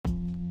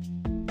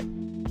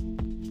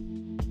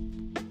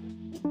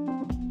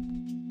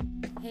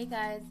Hey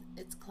guys,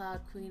 it's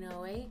Cloud Queen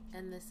 08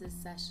 and this is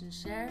Session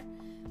Share.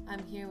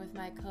 I'm here with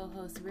my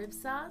co-host Rib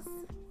Sauce.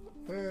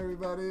 Hey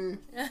everybody!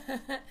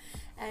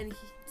 And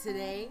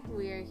today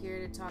we are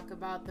here to talk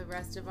about the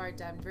rest of our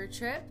Denver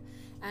trip.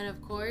 And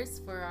of course,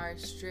 for our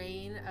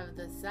strain of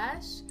the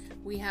sesh,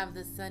 we have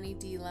the Sunny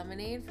D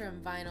Lemonade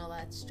from Vinyl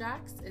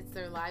Extracts. It's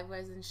their live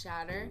resin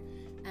shatter.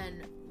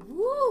 And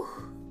woo!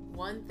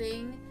 One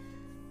thing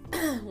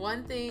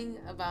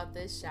about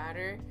this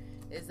shatter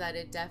is that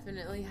it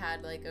definitely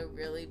had like a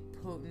really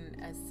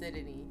potent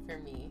acidity for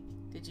me.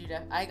 Did you?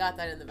 I got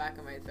that in the back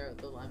of my throat,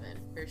 the lemon,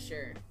 for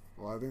sure.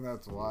 Well, I think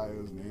that's why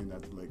it was named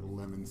after like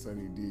Lemon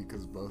Sunny D,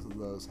 because both of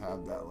those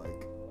have that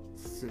like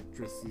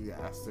citrusy,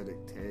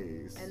 acidic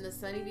taste. And the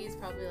Sunny D is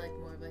probably like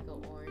more of like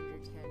an orange or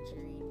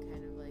tangerine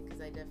kind of like, because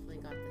I definitely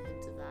got the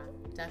hint of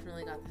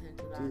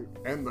that. Dude,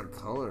 and the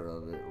color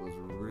of it was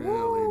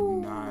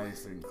really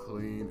nice and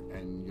clean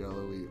and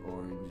yellowy,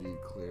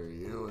 orangey,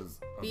 cleary. It was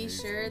amazing. Be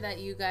sure that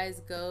you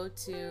guys go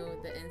to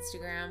the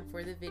Instagram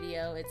for the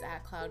video. It's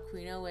at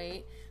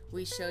CloudQueen08.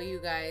 We show you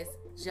guys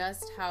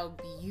just how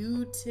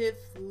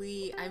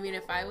beautifully, I mean,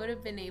 if I would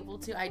have been able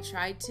to, I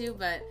tried to,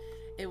 but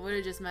it would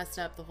have just messed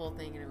up the whole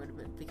thing and it would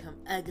have become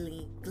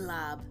ugly,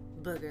 glob,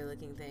 booger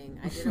looking thing.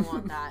 I didn't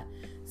want that.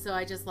 So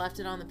I just left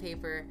it on the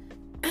paper.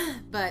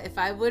 But if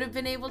I would have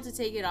been able to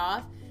take it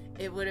off,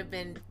 you would have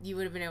been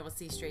able to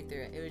see straight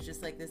through it. It was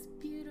just like this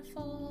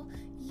beautiful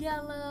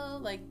yellow,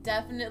 like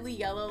definitely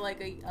yellow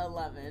like a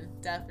lemon.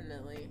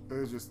 Definitely. It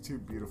was just too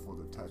beautiful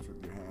to touch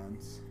with your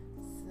hands.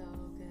 So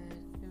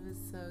good. It was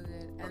so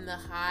good. And the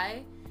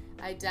high,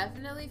 I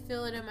definitely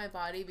feel it in my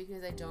body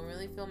because I don't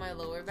really feel my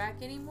lower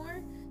back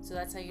anymore. So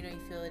that's how you know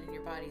you feel it in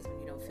your body, is when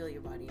you don't feel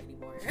your body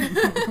anymore.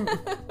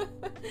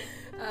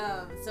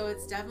 So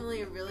it's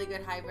definitely a really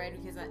good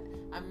hybrid because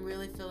I'm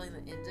really feeling the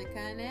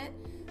indica in it,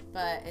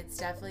 but it's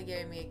definitely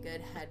giving me a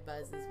good head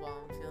buzz as well.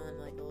 I'm feeling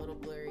like a little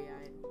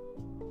blurry-eyed.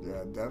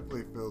 Yeah, it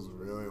definitely feels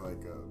really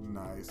like a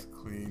nice,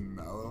 clean,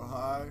 mellow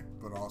high,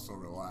 but also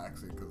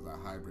relaxing because the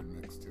hybrid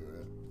mix to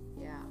it.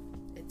 Yeah,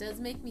 it does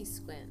make me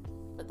squint,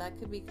 but that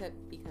could be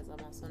because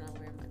I'm also not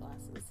wearing my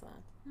glasses, so.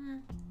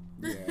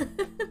 Yeah,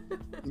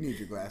 you need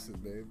your glasses,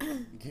 babe.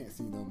 You can't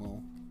see no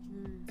more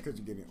because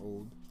you're getting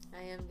old.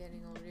 I am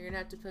getting older. You're gonna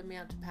have to put me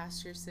out to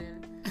pasture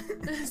soon.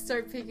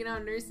 Start picking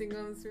out nursing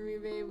homes for me,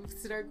 babe.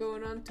 Start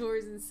going on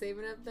tours and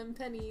saving up them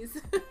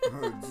pennies.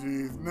 Oh,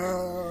 jeez,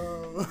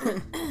 no.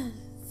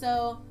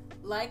 So,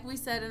 like we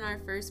said in our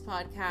first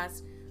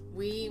podcast,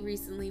 we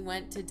recently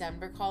went to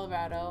Denver,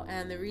 Colorado,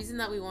 and the reason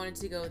that we wanted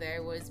to go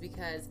there was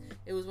because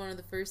it was one of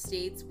the first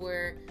states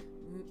where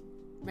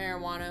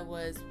marijuana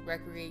was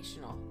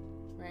recreational,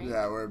 right?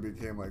 Yeah, where it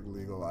became like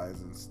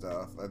legalized and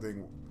stuff. I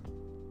think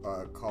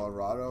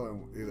Colorado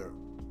and either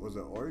was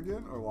it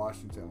Oregon or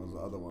Washington was the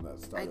other one that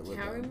started with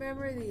I can't them.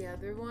 remember the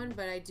other one,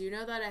 but I do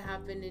know that it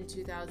happened in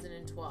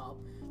 2012.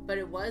 But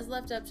it was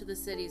left up to the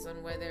cities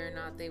on whether or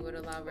not they would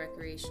allow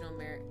recreational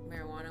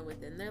marijuana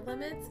within their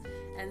limits.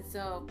 And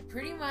so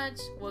pretty much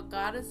what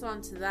got us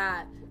onto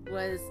that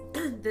was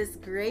this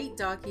great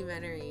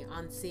documentary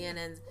on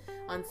CNN,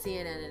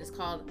 and it's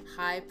called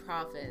High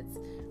Profits.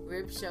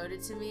 Rib showed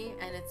it to me,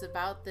 and it's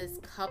about this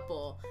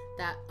couple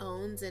that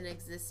owns an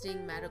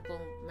existing medical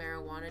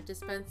marijuana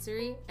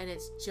dispensary, and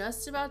it's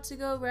just about to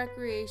go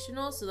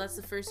recreational. So that's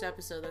the first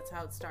episode. That's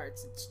how it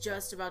starts. It's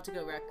just about to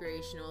go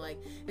recreational.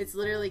 Like, it's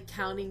literally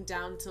counting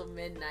down till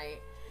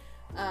midnight.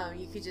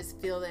 You could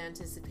just feel the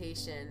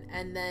anticipation.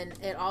 And then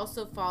it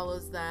also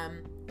follows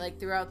them, like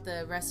throughout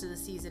the rest of the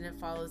season, it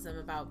follows them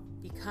about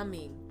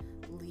becoming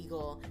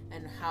legal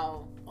and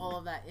how all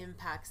of that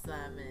impacts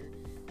them. And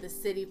the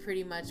city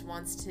pretty much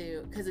wants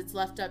to, because it's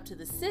left up to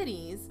the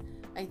cities,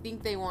 I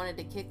think they wanted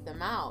to kick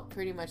them out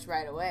pretty much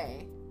right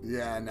away.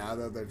 Yeah, now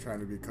that they're trying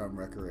to become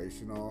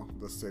recreational,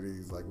 the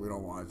city's like, we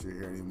don't want you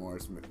here anymore.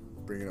 It's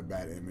bringing a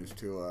bad image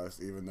to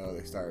us, even though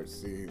they started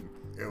seeing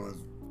it was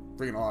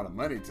bringing a lot of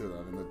money to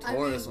them. And the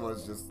tourist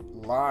was just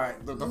line.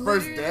 The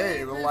first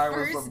day, the line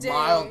was a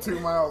mile, 2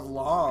 miles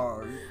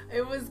long.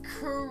 It was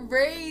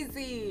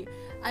crazy.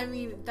 I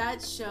mean,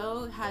 that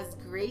show has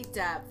great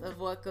depth of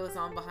what goes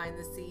on behind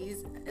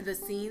the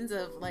scenes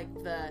of like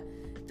the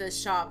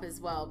shop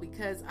as well,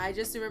 because I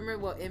just remember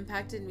what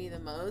impacted me the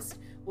most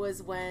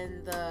was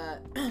when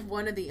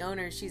one of the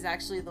owners, she's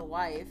actually the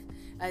wife,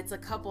 it's a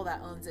couple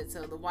that owns it,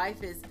 so the wife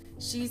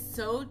she's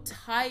so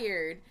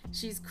tired,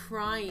 she's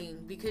crying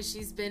because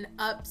she's been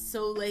up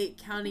so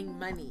late counting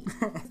money.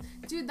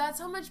 Dude, that's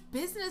how much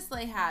business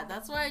they had.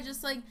 That's why I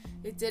just like,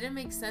 it didn't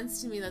make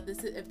sense to me that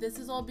if this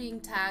is all being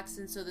taxed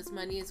and so this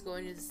money is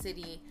going to the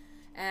city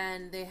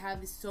and they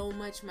have so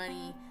much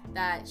money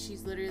that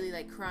she's literally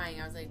like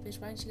crying. I was like,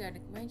 bitch, why ain't you got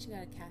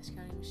a cash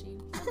counting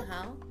machine? What the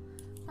hell?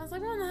 I was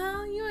like, what the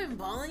hell? You ain't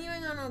balling. You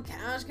ain't got no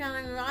cash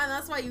counting.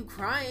 That's why you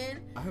crying.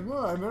 I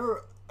know.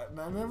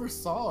 I never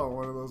saw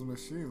one of those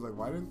machines. Like,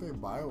 why didn't they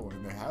buy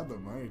one? They had the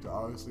money to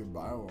obviously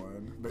buy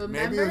one. But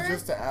maybe it was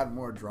just to add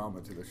more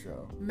drama to the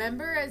show.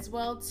 Remember as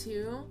well,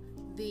 too,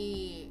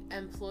 the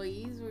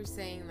employees were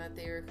saying that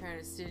they were kind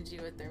of stingy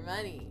with their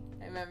money.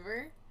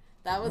 Remember?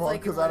 That was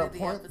like in one of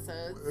the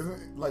episodes.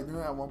 Isn't like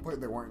didn't at one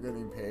point they weren't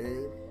getting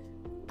paid?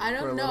 I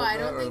don't know. I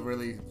don't think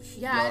really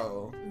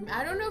low.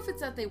 I don't know if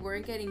it's that they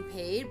weren't getting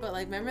paid, but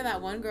like remember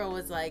that one girl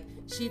was like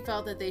she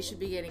felt that they should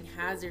be getting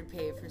hazard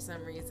pay for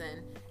some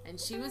reason, and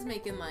she was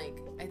making like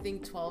I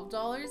think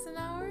 $12 an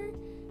hour,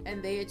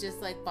 and they had just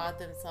like bought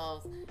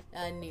themselves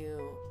a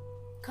new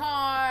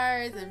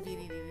cars and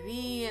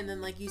VDDD, and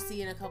then like you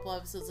see in a couple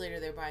episodes later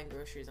they're buying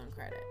groceries on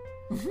credit.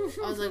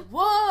 I was like,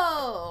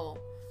 whoa!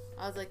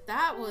 I was like,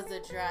 that was a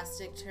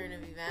drastic turn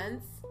of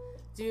events.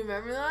 Do you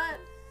remember that?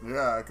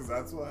 Yeah, because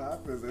that's what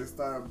happens. They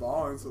start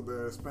balling, so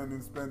they're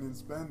spending,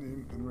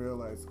 and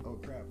realize, oh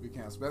crap, we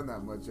can't spend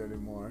that much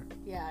anymore.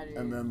 Yeah, dude.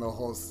 And then the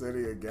whole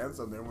city against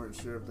them, they weren't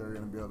sure if they were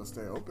going to be able to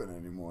stay open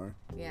anymore.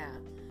 Yeah.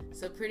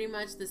 So pretty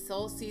much this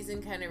whole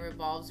season kind of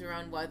revolves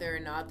around whether or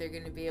not they're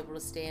going to be able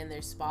to stay in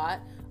their spot,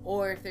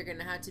 or if they're going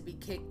to have to be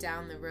kicked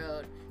down the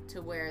road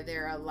to where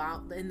they're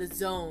allowed in the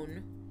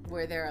zone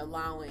where they're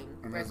allowing.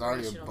 And there's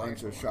already a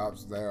bunch of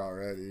shops there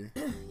already.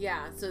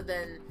 Yeah. So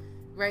then.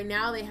 Right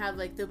now they have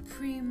like the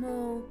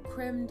primo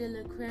creme de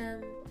la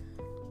creme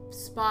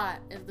spot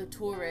of the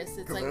tourists.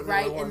 It's like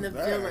right in the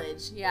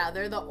village. Yeah,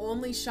 they're the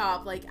only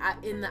shop like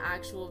in the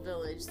actual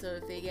village. So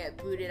if they get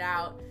booted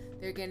out,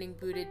 they're getting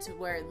booted to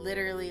where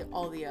literally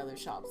all the other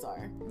shops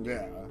are.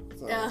 Yeah,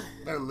 so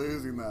they're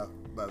losing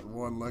that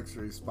one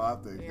luxury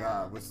spot they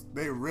got, which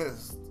they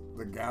risked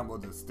the gamble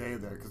to stay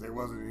there because they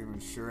wasn't even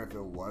sure if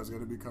it was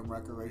going to become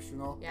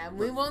recreational. Yeah, and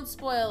we won't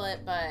spoil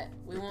it, but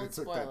we won't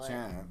spoil it. They took that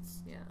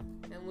chance. Yeah.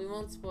 And we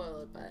won't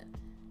spoil it, but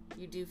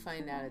you do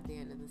find out at the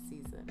end of the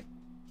season.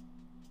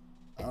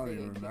 I don't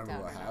even remember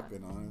what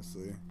happened,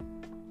 honestly.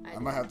 I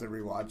might have to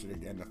rewatch it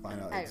again to find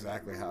out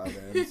exactly how it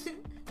ends.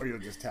 Or you'll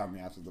just tell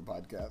me after the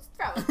podcast.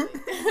 Probably.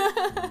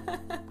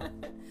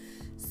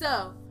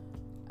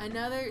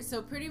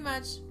 So pretty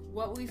much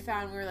what we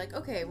found, we were like,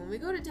 okay, when we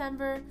go to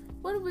Denver,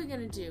 what are we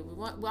going to do? We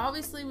want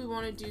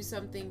to do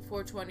something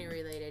 420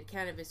 related,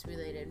 cannabis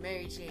related,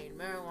 Mary Jane,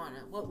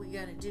 marijuana. What we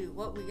going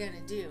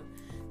to do?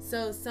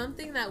 So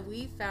something that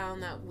we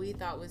found that we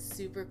thought was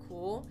super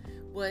cool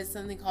was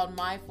something called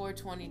My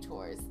 420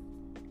 Tours.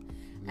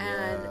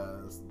 And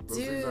yes, those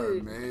things are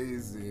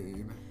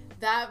amazing.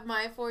 That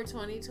My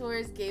 420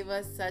 Tours gave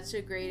us such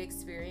a great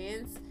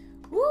experience.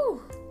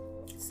 Woo!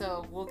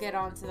 So we'll get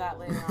on to that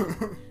later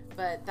on.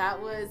 But that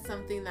was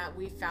something that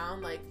we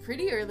found like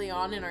pretty early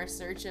on in our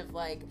search of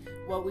like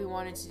what we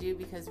wanted to do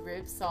because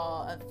Rib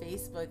saw a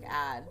Facebook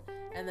ad.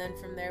 And then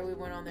from there we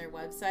went on their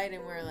website and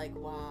we were like,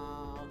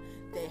 wow,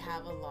 they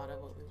have a lot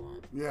of what we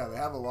want. Yeah, they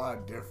have a lot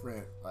of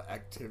different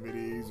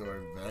activities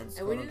or events.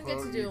 And we didn't get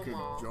to do them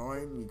all.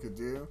 You could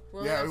do.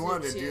 We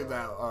wanted to do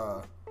that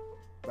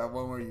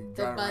one where you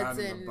drive around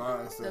in the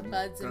bus. The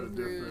Buds and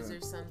Brews or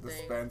something.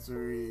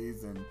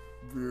 Dispensaries and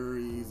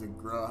breweries and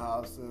grow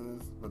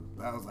houses. But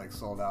that was like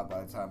sold out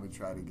by the time we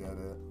tried to get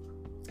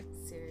it.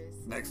 Serious.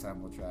 Next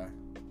time we'll try.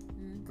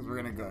 Because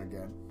we're going to go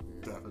again.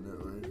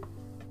 Definitely.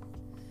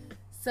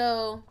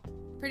 So,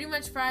 pretty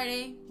much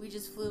Friday, we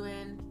just flew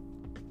in.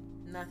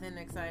 Nothing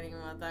exciting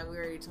about that. We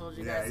already told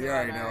you guys. Yeah, you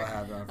already know what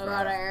happened.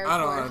 About our airport. I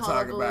don't want to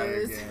talk about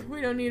it again.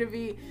 We don't need to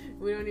be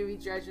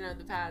dredging out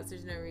the past.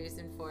 There's no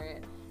reason for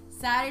it.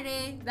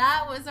 Saturday,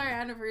 that was our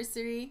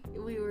anniversary.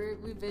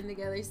 We've been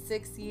together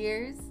 6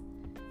 years.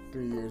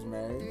 3 years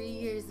married. 3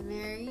 years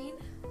married.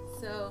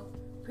 So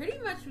pretty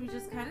much we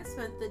just kind of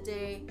spent the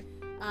day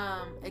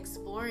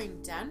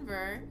exploring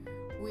Denver.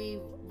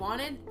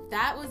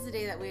 That was the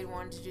day that we had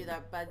wanted to do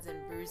that Buds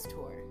and Brews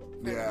tour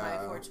for the My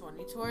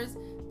 420 Tours,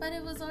 but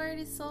it was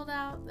already sold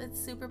out. It's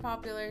super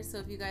popular, so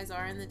if you guys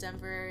are in the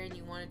Denver area and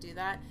you want to do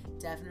that,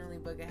 definitely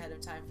book ahead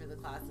of time for the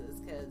classes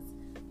because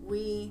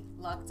we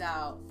lucked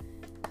out.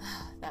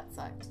 That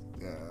sucked.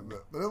 Yeah,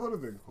 but it would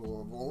have been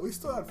cool. Well, we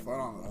still had fun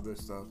on other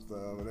stuff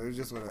though, but it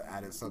just would have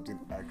added something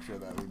extra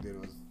that we did.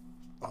 It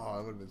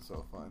would have been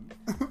so fun.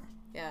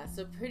 Yeah,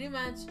 so pretty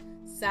much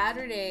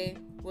Saturday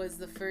was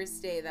the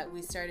first day that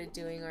we started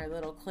doing our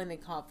little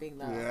clinic hopping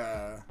though.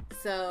 Yeah.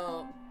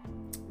 So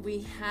we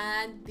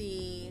had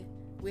the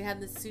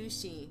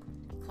sushi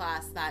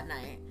class that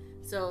night.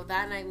 So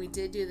that night we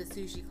did do the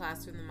sushi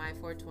class from the My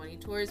 420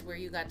 Tours where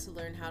you got to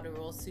learn how to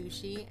roll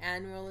sushi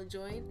and roll a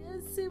joint. It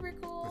was super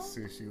cool. The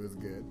sushi was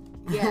good.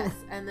 Yes,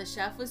 and the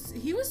chef was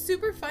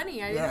super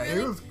funny. He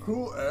was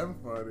cool and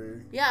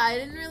funny. Yeah, I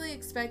didn't really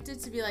expect it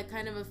to be like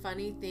kind of a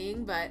funny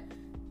thing, but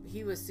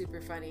he was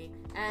super funny.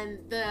 And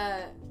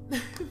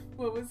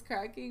what was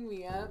cracking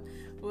me up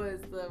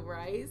was the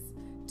rice.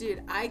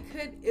 Dude,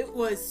 it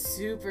was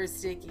super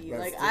sticky.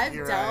 I've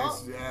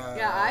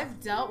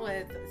dealt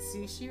with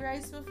sushi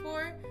rice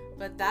before,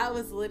 but that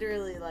was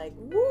literally like,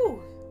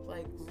 woo,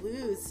 like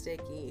glue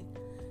sticky.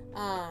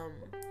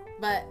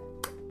 But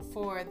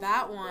for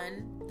that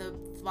one, the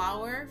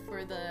flour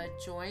for the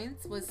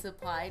joints was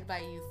supplied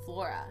by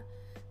Euflora.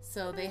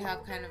 So they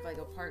have kind of like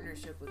a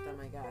partnership with them,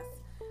 I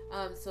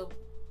guess. So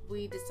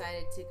we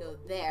decided to go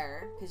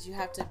there because you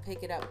have to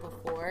pick it up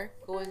before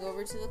going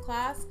over to the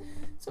class.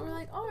 So we're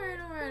like, all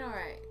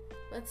right.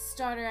 Let's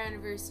start our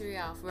anniversary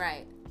off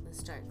right. Let's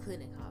start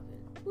clinic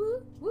hopping.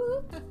 Woo,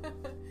 woo.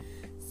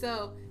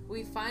 So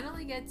we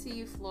finally get to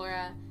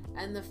Euflora,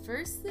 and the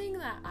first thing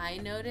that I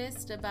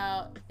noticed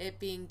about it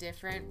being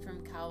different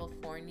from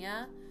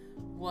California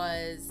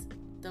was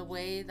the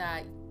way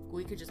that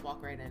we could just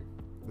walk right in.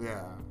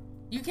 Yeah.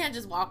 You can't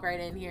just walk right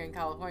in here in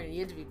California.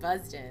 You have to be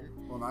buzzed in.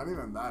 Well, not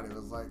even that. It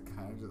was like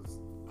kind of just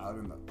out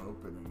in the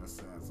open in a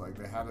sense. Like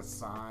they had a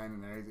sign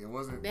and everything. It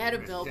wasn't. They had a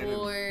in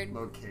billboard.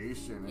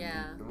 Location. And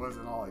Yeah. It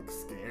wasn't all like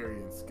scary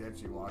and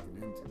sketchy walking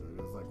into it.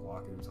 It was like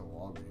walking into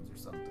Walgreens or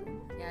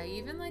something. Yeah,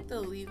 even like the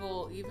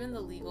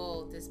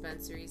legal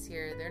dispensaries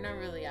here, they're not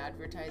really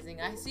advertising.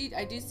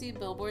 I do see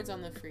billboards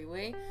on the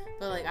freeway,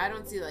 but like I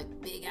don't see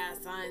like big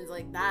ass signs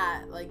like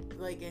that.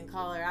 Like in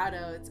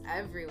Colorado, it's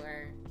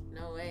everywhere.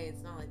 No way,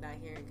 it's not like that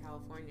here in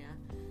California.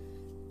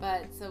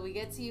 But so we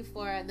get to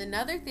Euflora.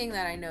 Another thing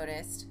that I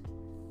noticed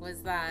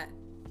was that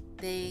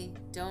they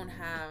don't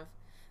have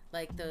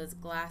like those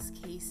glass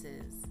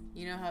cases.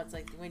 You know how it's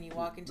like when you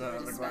walk into the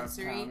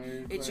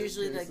dispensary, it's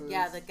usually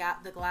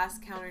the glass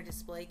counter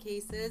display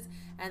cases,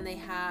 and they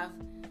have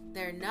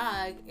their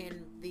nug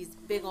in these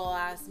big ol'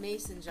 ass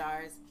mason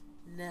jars.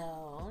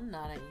 No,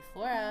 not at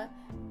Euflora.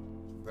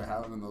 They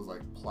have them in those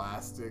like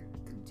plastic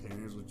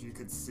containers which you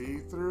could see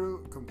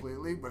through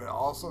completely, but it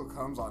also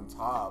comes on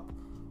top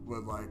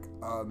with like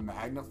a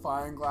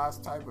magnifying glass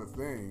type of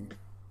thing,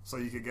 so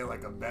you could get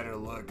like a better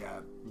look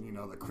at, you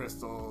know, the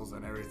crystals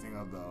and everything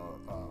of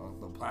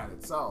the plant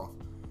itself.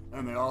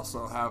 And they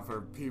also have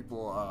for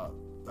people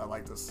that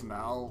like to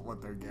smell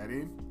what they're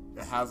getting,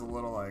 it has a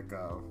little like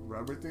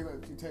rubber thing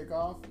that you take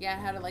off. Yeah,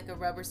 it had like a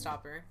rubber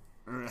stopper.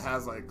 And it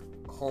has like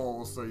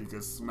holes so you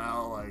can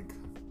smell like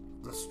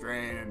the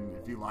strain and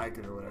if you like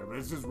it or whatever. But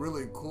it's just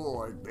really cool.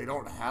 Like they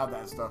don't have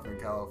that stuff in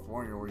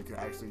California where you can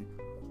actually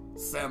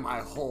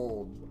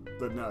semi-hold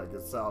the nug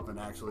itself and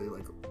actually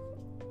like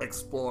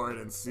explore it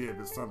and see if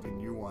it's something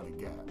you want to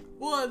get.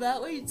 Well,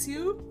 that way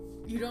too,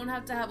 you don't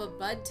have to have a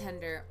bud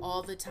tender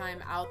all the time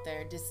out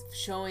there just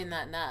showing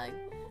that nug.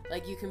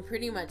 Like you can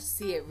pretty much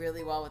see it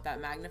really well with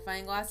that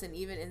magnifying glass, and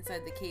even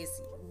inside the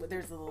case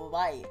there's a little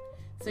light.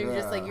 So you're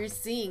just like, you're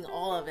seeing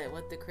all of it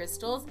with the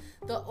crystals.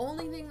 The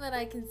only thing that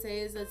I can say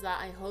is that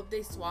I hope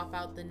they swap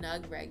out the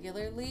nug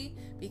regularly,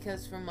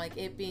 because from like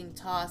it being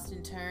tossed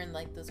and turned,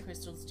 like those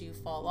crystals do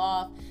fall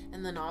off.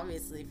 And then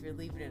obviously if you're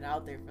leaving it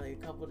out there for like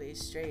a couple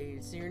days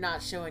straight, so you're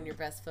not showing your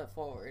best foot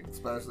forward.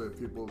 Especially if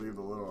people leave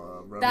the little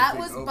rubber that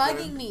thing was open,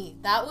 bugging me.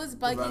 That was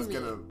bugging me.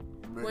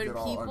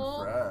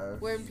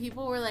 When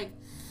people were like,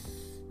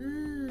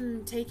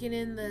 taking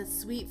in the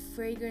sweet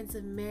fragrance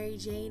of Mary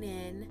Jane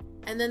in,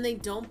 and then they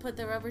don't put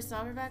the rubber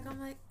stopper back. I'm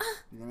like,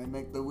 you're gonna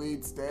make the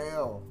weed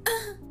stale.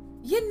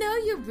 You know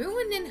you're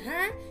ruining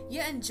her.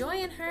 You're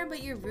enjoying her,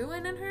 but you're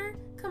ruining her.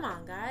 Come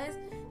on, guys.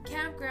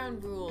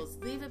 Campground rules.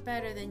 Leave it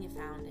better than you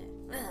found it.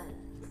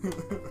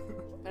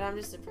 But I'm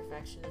just a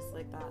perfectionist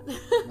like that.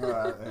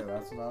 Hey,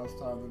 that's what I was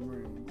taught in the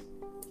Marines.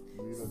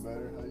 Leave it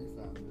better how you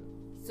found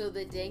it. So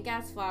the dank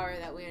ass flower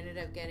that we ended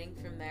up getting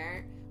from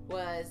there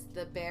was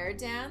the Bear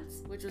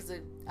Dance, which was a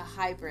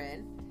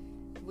hybrid.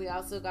 We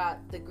also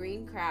got the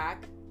Green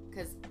Crack,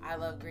 because I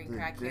love Green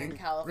Crack here in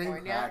California.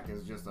 Green Crack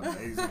is just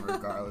amazing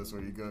regardless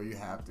where you go. You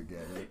have to get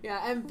it.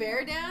 Yeah, and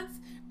Bear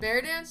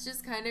Dance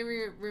just kind of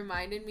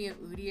reminded me of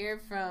Udyr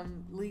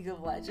from League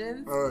of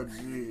Legends. Oh,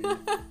 gee.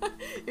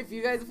 If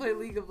you guys play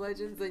League of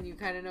Legends, then you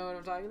kind of know what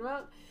I'm talking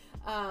about.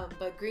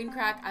 But Green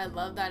Crack, I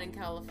love that in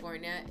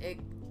California. It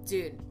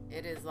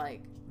is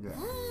like,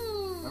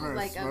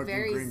 like a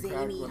very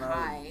zany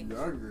high.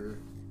 Younger.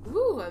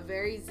 Ooh, a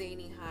very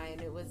zany high, and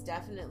it was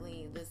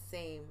definitely the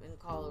same in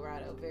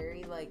Colorado.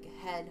 Very like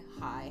head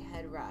high,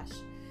 head rush.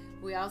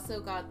 We also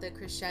got the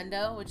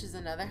Crescendo, which is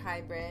another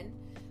hybrid.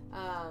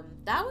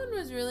 That one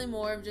was really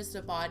more of just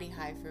a body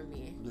high for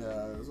me.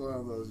 Yeah, it was one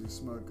of those you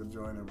smoke a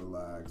joint and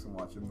relax and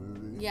watch a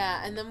movie.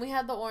 Yeah, and then we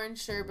had the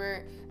Orange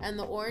Sherbet, and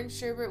the Orange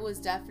Sherbet was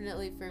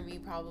definitely for me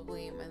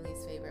probably my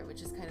least favorite,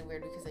 which is kind of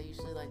weird because I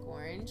usually like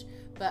orange,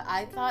 but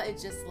I thought it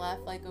just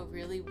left like a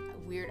really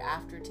weird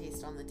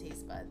aftertaste on the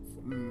taste buds.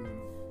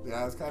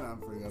 Yeah, it's kind of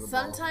unforgettable.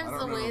 Sometimes I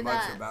don't remember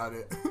much about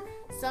it.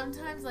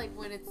 Sometimes, like,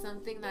 when it's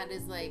something that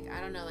is, like,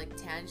 I don't know, like,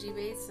 tangy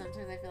based,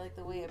 sometimes I feel like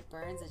the way it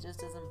burns, it just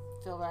doesn't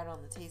feel right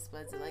on the taste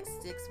buds. It, like,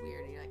 sticks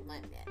weird, and you're like,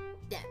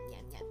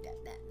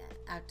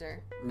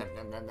 after.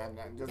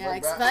 Yeah,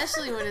 like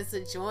especially when it's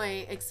a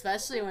joint. It's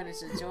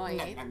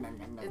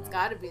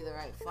got to be the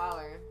right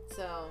flower.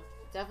 So,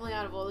 definitely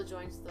out of all the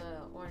joints,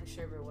 the Orange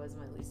Sherbet was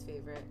my least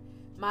favorite.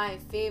 My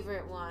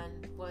favorite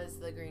one was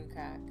the Green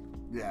Crack.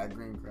 Yeah,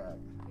 Green Crack.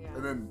 Yeah.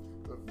 And then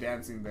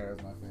Dancing Bear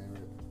is my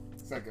favorite.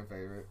 Second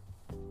favorite.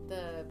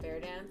 The Bear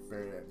Dance?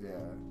 Bear Dance, yeah.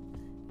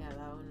 Yeah, that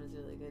one was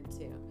really good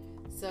too.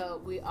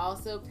 So we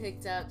also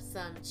picked up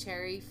some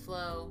Cherry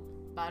Flow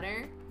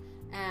butter,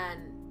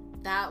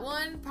 and that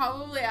one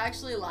probably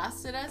actually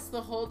lasted us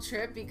the whole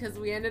trip because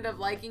we ended up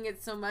liking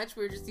it so much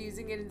we were just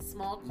using it in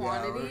small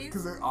quantities.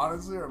 Because it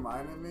honestly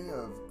reminded me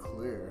of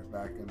Clear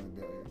back in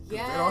the day.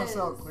 Yes. They don't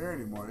sell Clear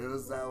anymore. It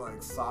was that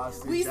like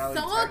saucy we jelly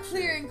saw texture.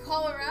 Clear in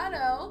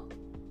Colorado.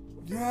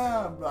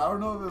 Yeah, but I don't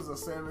know if it's the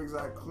same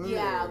exact clear.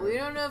 Yeah, we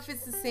don't know if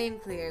it's the same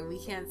clear. We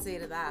can't say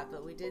to that,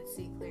 but we did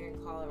see clear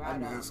in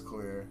Colorado. I miss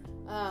clear.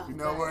 If you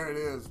know where it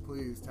is,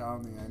 please tell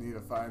me. I need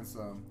to find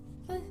some.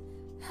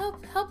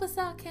 Help us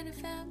out, Canada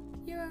fam.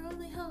 You're our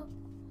only hope.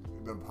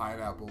 The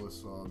pineapple was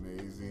so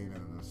amazing,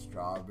 and the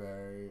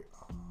strawberry.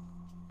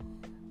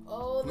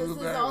 Oh, this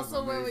is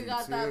also where we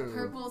got that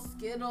purple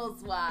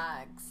Skittles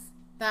wax.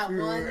 That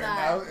Dude, one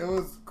that it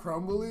was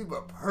crumbly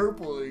but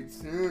purpley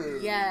too.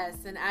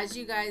 Yes, and as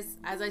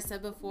I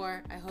said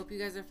before, I hope you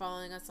guys are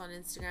following us on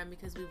Instagram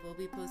because we will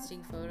be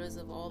posting photos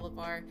of all of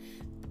our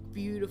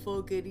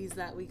beautiful goodies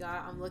that we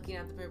got. I'm looking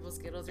at the purple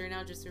Skittles right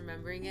now, just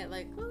remembering it.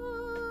 Like,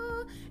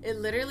 oh, it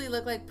literally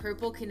looked like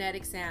purple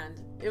kinetic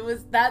sand.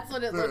 That's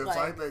what it looked like.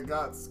 It's like they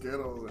got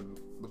Skittles and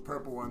the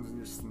purple ones, and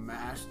you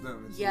smash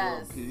them into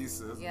little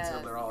pieces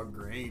until they're all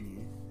grainy.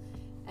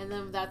 And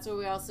then that's where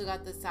we also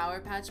got the Sour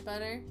Patch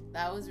Butter.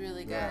 That was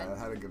really good. Yeah, it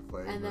had a good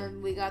flavor. And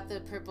then we got the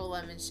purple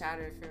lemon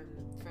shatter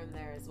from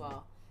there as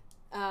well.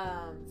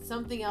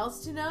 Something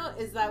else to note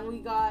is that we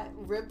got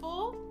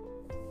Ripple.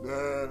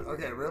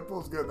 Okay,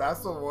 Ripple's good.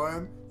 That's the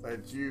one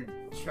that you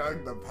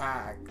chug the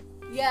pack.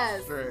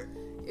 Yes. Straight.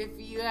 If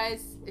you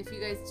guys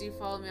do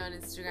follow me on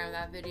Instagram,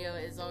 that video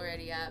is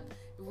already up.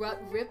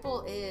 What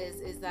Ripple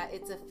is that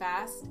it's a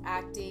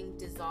fast-acting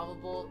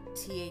dissolvable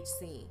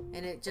THC,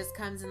 and it just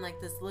comes in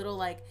like this little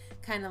like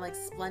kind of like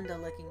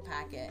Splenda-looking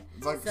packet.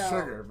 It's like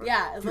sugar, but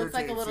yeah, it looks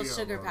like a little THC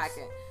sugar almost.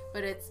 packet,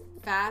 but it's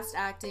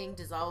fast-acting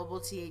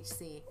dissolvable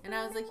THC. And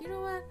I was like, you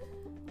know what?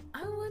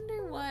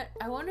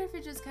 I wonder if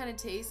it just kind of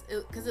tastes,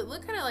 because it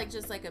looked kind of like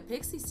just like a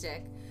pixie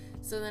stick.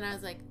 So then I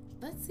was like,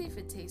 let's see if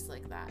it tastes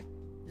like that.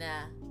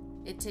 Nah,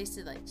 it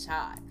tasted like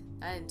chalk.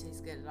 That didn't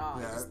taste good at all.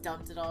 Yeah. I just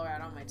dumped it all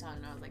right on my tongue,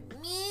 and I was like,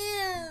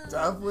 meow.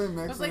 Definitely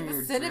mix it was like the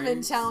your cinnamon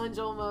drinks challenge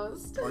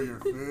almost. or your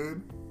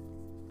food.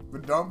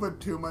 But don't put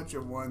too much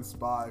in one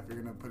spot if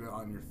you're gonna put it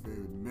on your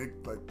food.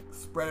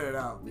 Spread it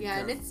out. Yeah,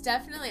 and it's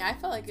definitely. I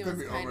felt like it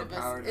was kind of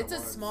it's a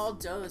once. small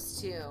dose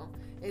too.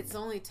 It's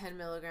only 10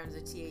 milligrams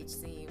of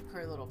THC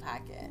per little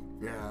packet.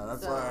 Yeah,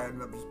 that's why I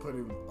ended up just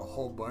putting a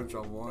whole bunch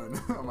on one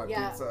on my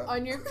pizza.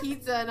 On your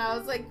pizza, and I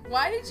was like,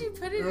 why did you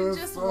put it in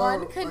just so,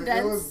 one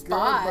condensed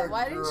spot? Good,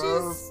 why didn't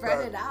you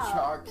spread it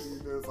out?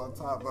 Chalkiness on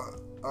top,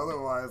 but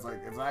otherwise,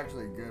 it's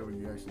actually good when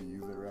you actually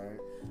use it right.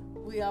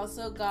 We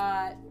also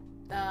got.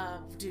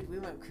 Dude, we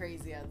went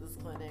crazy at this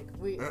clinic.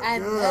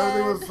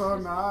 Everything was so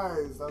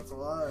nice. That's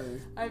why.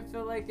 I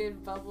feel like it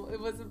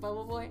wasn't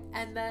Bubble Boy,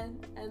 and then.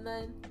 And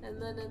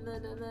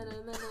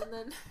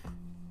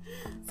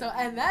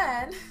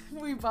then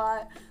we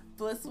bought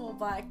Blissful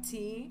Black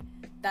Tea.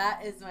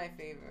 That is my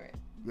favorite.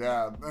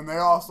 Yeah, and they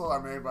also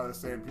are made by the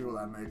same people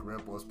that make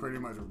Ripple. It's pretty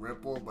much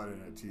Ripple, but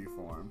in a tea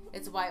form.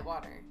 It's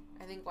Whitewater.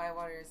 I think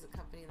Whitewater is the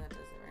company that does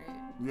it,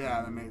 right?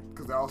 Yeah,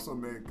 because they also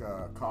make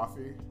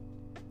coffee.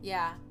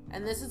 Yeah,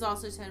 and this is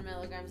also 10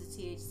 milligrams of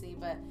THC,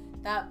 but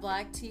that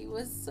black tea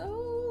was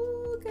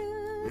so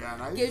good. Yeah,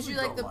 and I gives you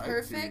like the like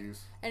perfect,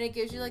 teas. and it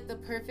gives you like the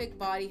perfect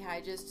body high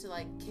just to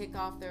like kick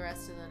off the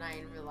rest of the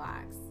night and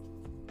relax.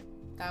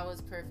 That was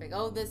perfect.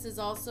 Oh, this is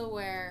also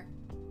where,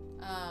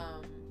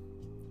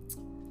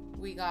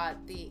 we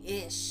got the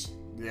Ish.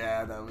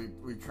 Yeah, that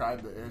we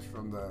tried the Ish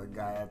from the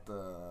guy at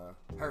the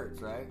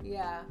Hertz, right?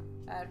 Yeah,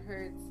 at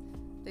Hertz,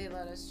 they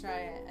let us try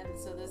it, and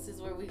so this is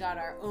where we got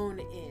our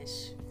own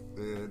Ish.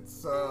 It's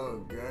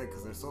so good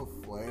because they're so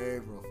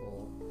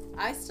flavorful.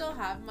 I still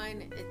have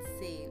mine. It's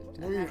saved.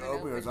 What are you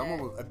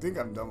opening? I think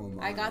I'm done with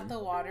mine. I got the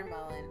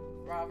watermelon.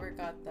 Robert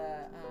got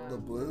the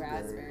blueberry.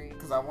 raspberry.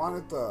 Because I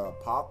wanted the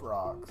Pop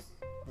Rocks,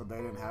 but they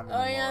didn't have it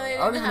Oh, anymore. yeah, they I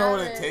don't didn't even know what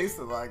have it it.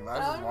 tasted like, but I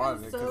just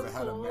wanted it because it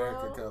had cool,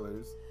 America though.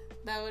 colors.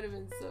 That would have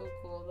been so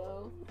cool,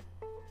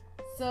 though.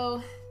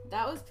 So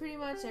that was pretty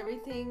much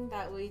everything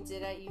that we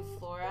did at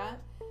Euflora.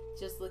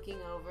 Just looking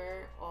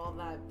over all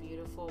that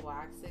beautiful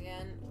wax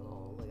again.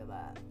 Oh, look at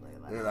that. Look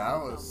at that. Yeah, that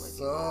was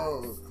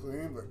so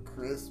clean but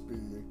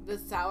crispy. The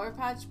Sour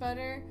Patch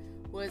Butter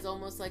was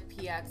almost like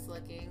PX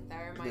looking.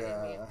 That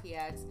reminded me of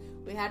PX.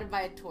 We had to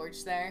buy a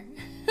torch there.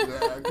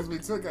 Yeah, because we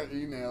took our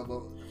email,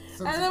 but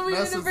since and then we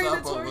it didn't bring the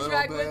messes up a torch little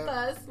back bit, with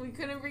us. We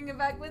couldn't bring it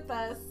back with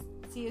us.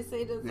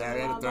 TSA doesn't yeah, we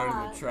had allow to throw it in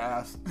that. the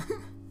trash.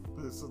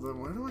 So then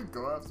where did we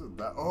go after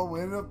that? Oh, we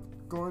ended up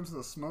going to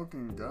the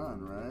Smoking Gun,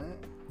 right?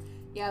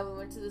 Yeah, we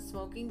went to the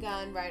Smoking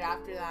Gun. Right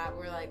after that,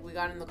 we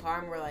got in the car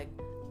and we're like,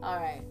 all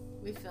right,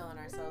 we feeling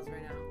ourselves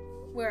right now.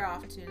 We're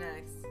off to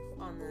next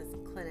on this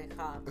clinic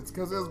hop. It's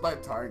because it was by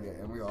Target,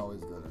 and we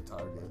always go to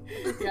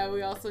Target. Yeah,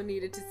 we also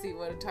needed to see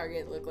what a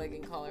Target looked like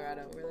in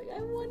Colorado. We're like,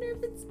 I wonder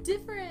if it's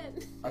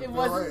different. It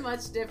wasn't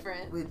much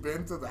different. We've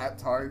been to that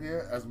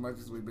Target as much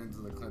as we've been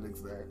to the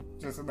clinics there.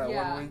 Just in that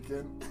one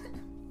weekend.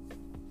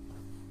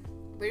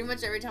 Pretty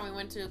much every time we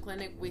went to a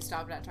clinic, we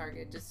stopped at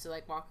Target just to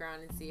like walk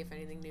around and see if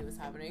anything new was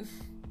happening.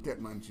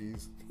 Get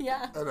munchies.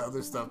 Yeah. And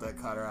other stuff that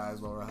caught our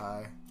eyes while we're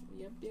high.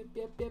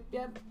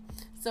 Yep.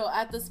 So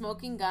at the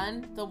Smoking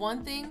Gun, the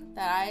one thing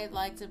that I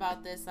liked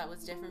about this that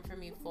was different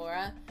from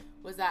Euflora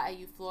was that at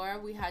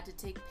Euflora we had to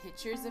take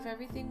pictures of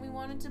everything we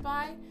wanted to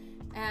buy,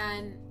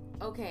 and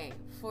okay,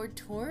 for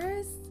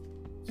tourists,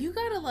 you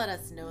gotta let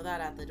us know that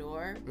at the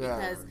door,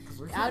 because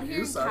we out here in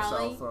use our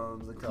Cali, cell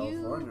phones in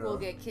California. you will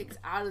get kicked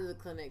out of the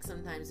clinic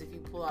sometimes if you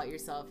pull out your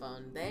cell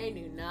phone. They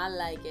do not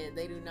like it.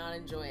 They do not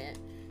enjoy it.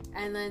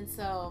 And then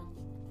so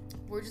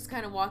we're just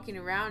kind of walking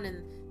around,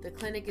 and the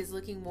clinic is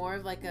looking more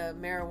of like a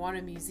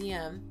marijuana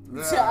museum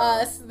to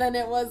us than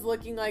it was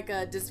looking like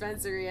a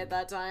dispensary at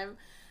that time.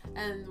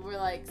 And we're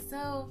like,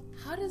 so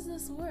how does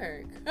this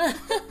work?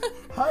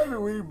 How do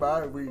we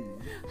buy weed?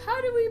 How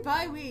do we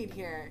buy weed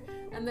here?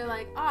 And they're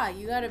like,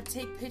 you gotta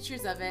take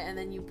pictures of it, and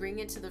then you bring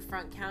it to the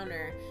front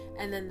counter,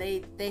 and then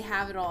they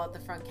have it all at the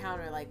front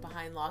counter, like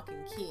behind lock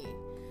and key.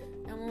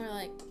 And we're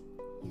like,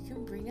 you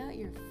can bring out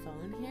your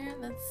phone here?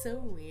 That's so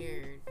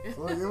weird.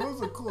 Well, it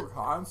was a cool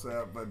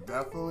concept, but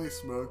definitely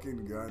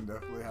Smoking Gun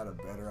definitely had a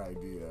better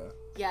idea.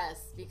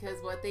 Yes, because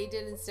what they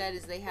did instead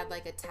is they had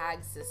like a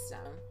tag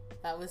system.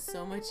 That was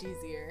so much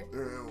easier.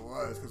 It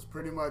was, because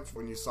pretty much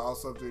when you saw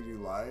something you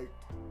liked,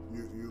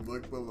 you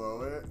look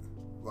below it.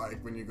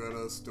 Like when you go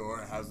to a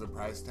store, it has the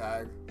price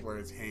tag where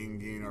it's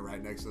hanging or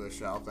right next to the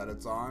shelf that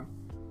it's on.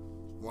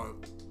 Well,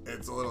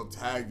 it's a little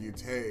tag you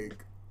take,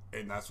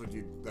 and that's what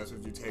you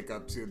take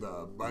up to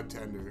the bud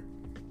tender,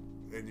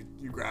 and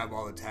you grab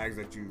all the tags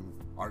that you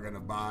are gonna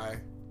buy.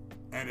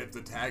 And if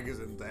the tag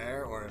isn't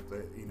there, or if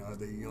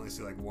you only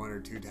see like 1 or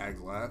 2 tags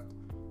left,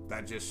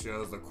 that just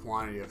shows the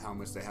quantity of how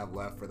much they have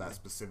left for that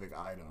specific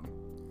item.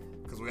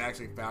 Because we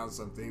actually found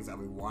some things that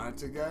we wanted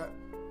to get.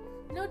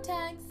 No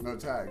tags. No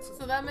tags.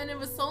 So that meant it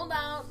was sold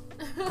out.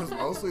 Because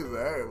mostly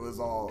there it was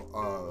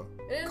all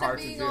it ended up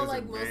being all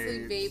like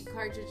mostly vape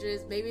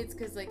cartridges. Maybe it's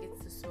because like it's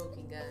the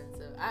Smoking Gun.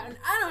 So I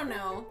don't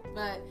know.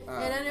 But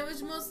and then it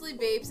was mostly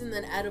vapes and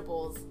then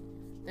edibles.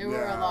 There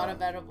were a lot of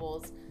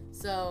edibles.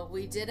 So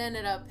we did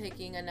ended up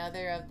picking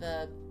another of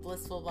the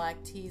Blissful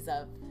Black teas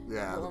up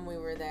when we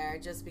were there,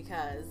 just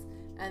because.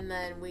 And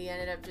then we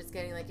ended up just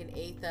getting like an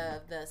 1/8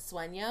 of the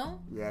Sueño.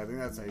 Yeah, I think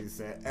that's how you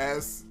say it.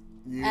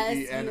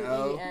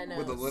 SUENO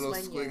with a little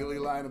squiggly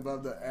line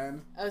above the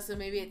N. Oh, so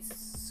maybe it's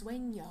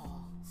Sueño.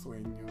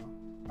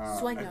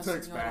 I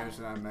took Spanish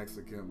and I'm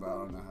Mexican, but I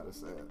don't know how to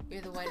say it.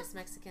 You're the whitest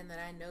Mexican that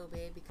I know,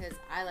 babe, because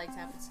I like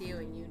Tapatio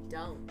and you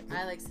don't.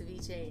 I like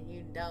ceviche and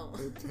you don't.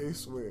 It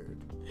tastes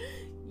weird.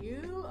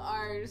 You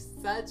are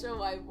such a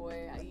white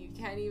boy. You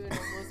can't even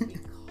almost be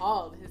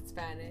called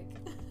Hispanic.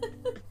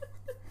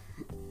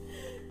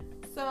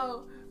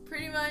 So,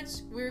 pretty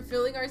much, we were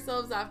feeling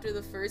ourselves after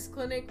the first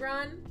clinic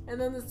run,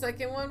 and then the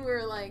second one, we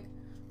were like,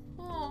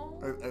 oh.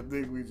 I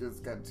think we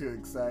just got too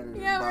excited.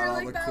 Yeah, about we were all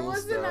like, the that cool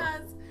wasn't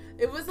stuff. us.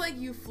 It was like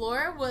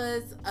Euflora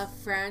was a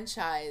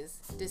franchise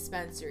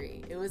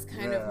dispensary. It was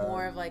kind of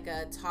more of like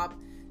a top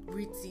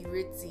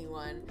ritzy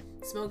one.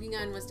 Smoking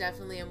Gun was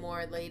definitely a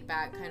more laid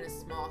back kind of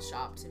small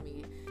shop to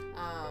me.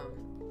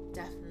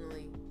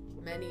 Definitely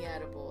many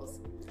edibles.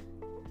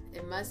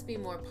 It must be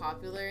more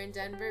popular in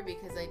Denver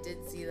because I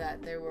did see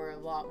that there were a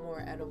lot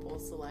more edible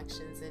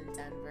selections in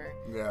Denver.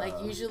 Yeah. Like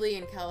usually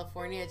in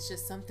California, it's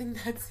just something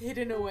that's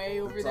hidden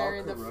away over there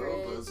in the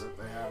fridge. That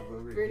they have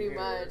over pretty here.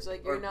 much,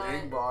 like you're not.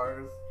 Bang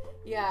bars.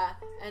 Yeah,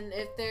 and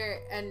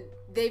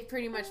they've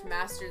pretty much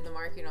mastered the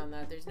market on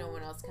that. There's no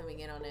one else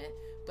coming in on it.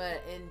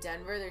 But in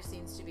Denver, there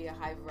seems to be a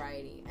high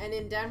variety. And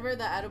in Denver,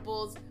 the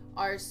edibles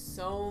are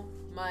so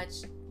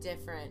much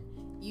different.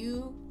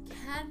 You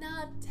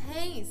cannot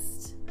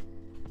taste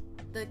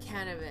the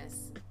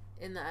cannabis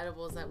in the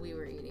edibles that we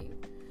were eating.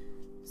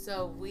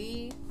 So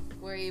we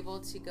were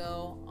able to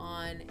go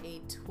on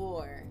a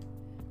tour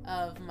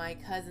of my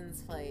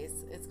cousin's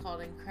place. It's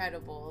called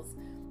Incredibles.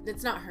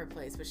 It's not her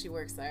place, but she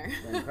works there.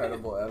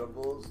 Incredible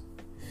edibles.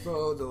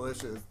 So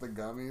delicious. The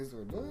gummies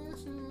were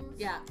delicious.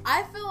 Yeah,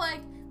 I feel like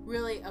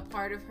really a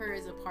part of her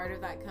is a part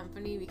of that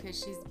company because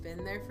she's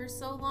been there for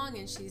so long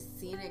and she's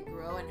seen it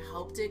grow and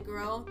helped it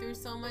grow through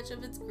so much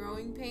of its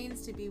growing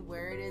pains to be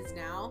where it is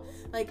now.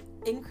 Like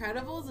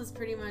Incredibles is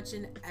pretty much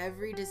in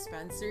every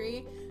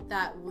dispensary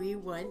that we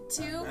went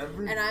to,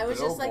 and I was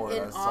just like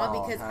in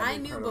awe because I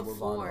knew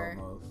before.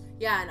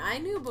 Yeah, and I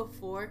knew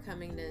before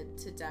coming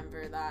to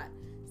Denver that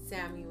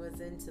Sammy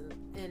was in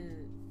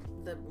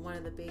the one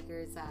of the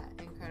bakers at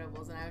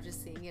Incredibles, and I was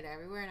just seeing it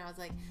everywhere, and I was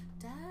like,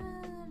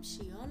 damn,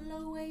 she on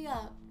the way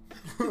up.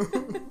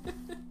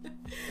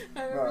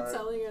 I remember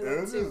telling her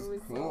that too. It was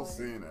just cool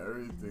seeing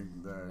everything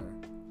there.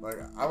 Like,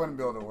 I wouldn't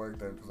be able to work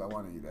there because I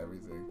want to eat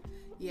everything.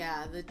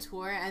 Yeah, the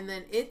tour, and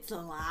then it's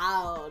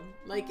loud.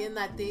 Like in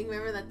that thing,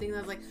 remember that thing that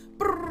was like,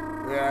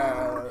 brrr?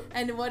 Yeah.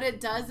 And what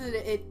it does is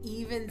it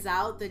evens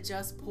out the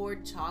just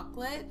poured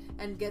chocolate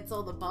and gets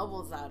all the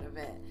bubbles out of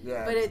it.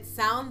 Yeah. But it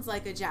sounds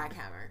like a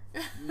jackhammer.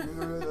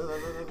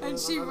 And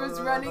she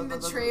was running the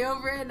tray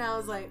over it, and I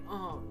was like,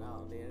 oh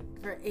no,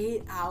 dude. For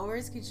 8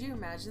 hours, could you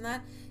imagine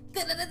that?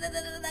 And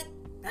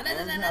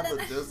have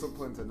the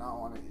discipline to not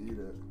want to eat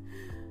it.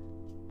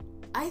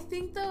 I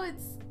think though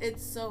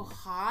it's so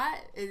hot,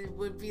 it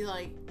would be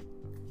like,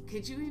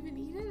 could you even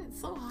eat it? It's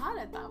so hot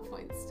at that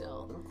point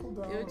still. It'll cool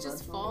down it would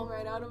just fall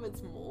right out of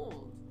its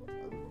mold.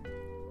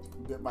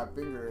 dip my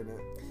finger in it.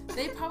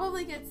 They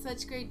probably get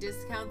such great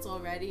discounts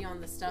already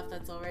on the stuff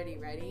that's already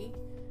ready.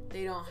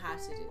 They don't have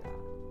to do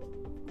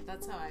that.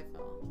 That's how I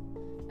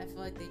feel. I feel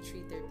like they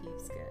treat their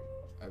peeps good.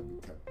 I'd be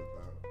tempted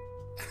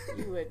though.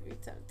 You would be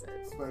tempted.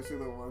 Especially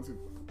the ones who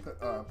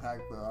pack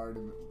the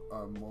already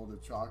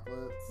molded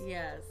chocolates.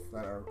 Yes.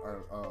 That are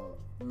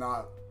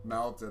not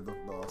melted, the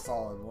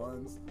solid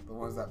ones. The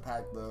ones that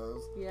pack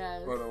those.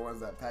 Yes. Or the ones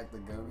that pack the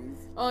gummies.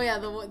 Oh yeah,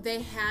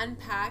 they hand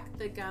pack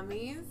the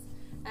gummies.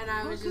 And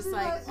I was just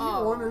like,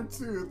 oh, one or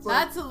two. It's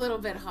that's a little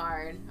bit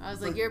hard. I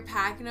was like, like, you're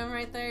packing them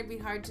right there. It'd be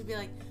hard to be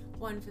like,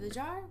 one for the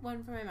jar,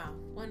 one for my mouth.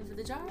 One for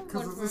the jar, one for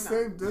my mouth. Because it's the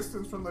same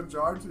distance from the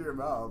jar to your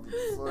mouth.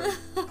 It's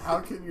like, how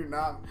can you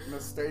not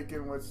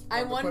mistaken which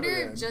I wonder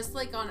if just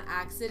like on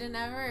accident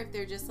ever, if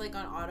they're just like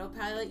on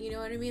autopilot, you know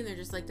what I mean? They're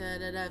just like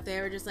da-da-da. If they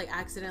ever just like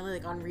accidentally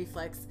like on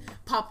reflex,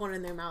 pop one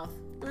in their mouth.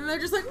 And they're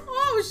just like,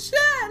 oh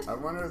shit! I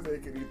wonder if they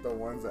could eat the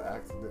ones that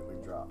accidentally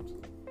dropped.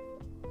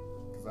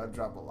 Because I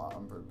drop a lot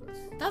on purpose.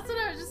 That's what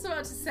I was just about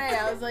to say.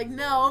 I was like,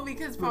 no,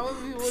 because probably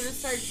people will just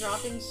start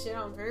dropping shit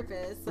on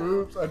purpose. So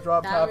oops, I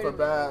dropped half a wouldn't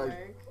bag.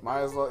 work.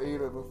 Might as well eat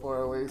it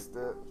before I waste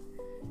it.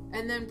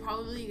 And then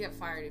probably you get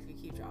fired if you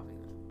keep dropping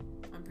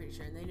them. I'm pretty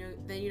sure. And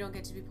then you don't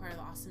get to be part of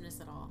the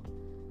awesomeness at all.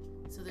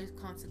 So there's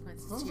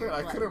consequences to your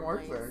I couldn't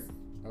work ways. there.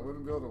 I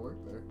wouldn't be able to work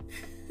there.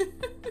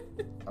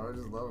 I would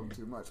just love them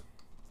too much.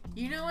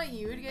 You know what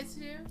you would get to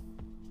do?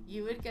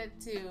 You would get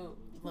to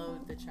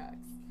load the trucks.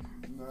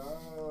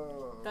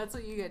 No. That's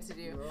what you get to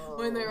do. No.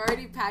 When they're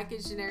already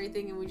packaged and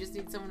everything and we just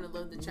need someone to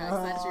load the trucks,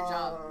 that's your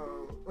job.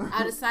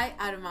 Out of sight,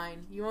 out of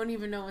mind. You won't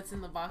even know what's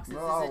in the boxes.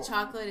 No. Is it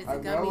chocolate? Is I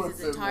it know gummies? what's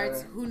Is it in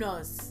tarts? there. Who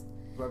knows?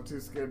 But I'm too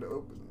scared to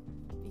open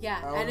it.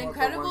 Yeah, I and don't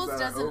want the ones Incredibles that are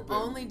doesn't open.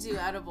 only do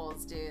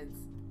edibles, dudes.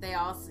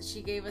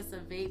 She gave us a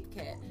vape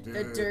kit.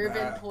 The Dude, Durban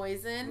that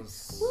Poison.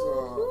 was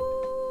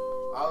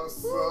I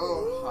was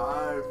so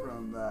high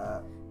from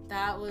that.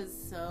 That was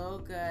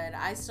so good.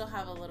 I still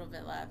have a little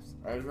bit left.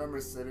 I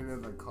remember sitting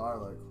in the car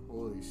like,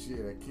 holy shit,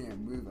 I can't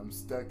move. I'm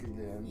stuck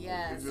again.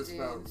 Yes, It just dude.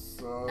 felt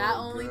so That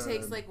only good.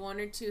 takes like 1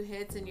 or 2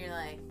 hits and you're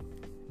like,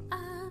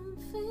 I'm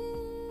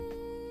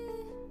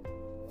free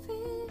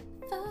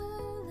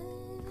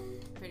falling.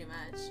 Pretty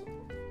much.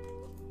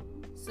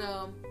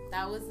 So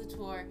that was the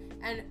tour.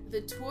 And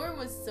the tour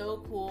was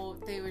so cool.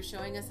 They were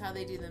showing us how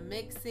they do the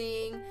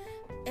mixing.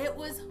 It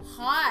was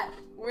hot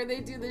where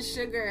they do the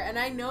sugar. And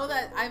I know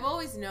that I've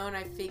always known,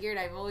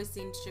 I've always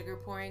seen sugar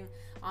pouring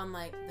on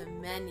like the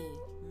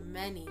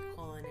many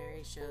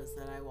culinary shows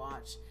that I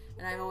watch.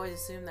 And I've always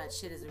assumed that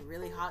shit is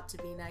really hot to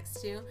be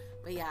next to.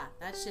 But yeah,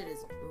 that shit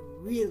is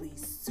really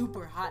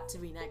super hot to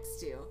be next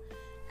to.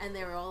 And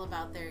they were all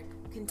about their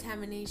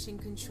contamination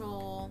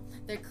control,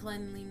 their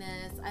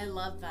cleanliness. I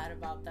love that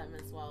about them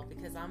as well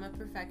because I'm a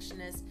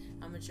perfectionist.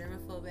 I'm a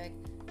germophobic.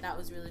 That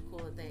was really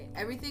cool that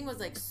everything was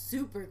like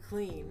super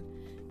clean.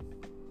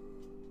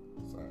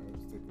 Sorry, I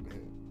was taking a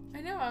hit.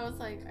 I know, I was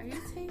like, are you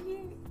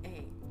taking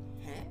a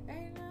hit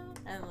right now?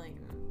 And like,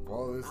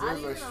 Well, this not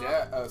is even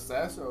a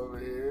sesh over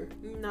here.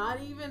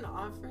 not even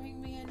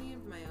offering me any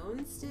of my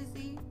own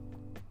stizzy.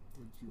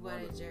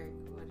 What a jerk.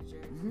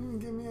 You didn't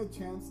give me a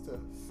chance to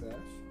sesh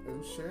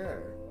and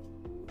share.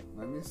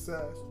 Let me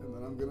sesh and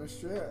then I'm gonna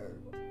share.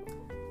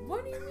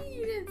 What do you mean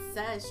you didn't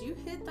sesh? You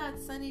hit that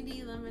Sunny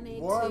D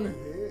lemonade One too.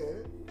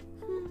 hit.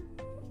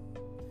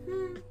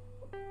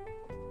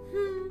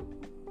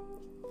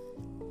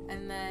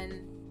 And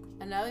then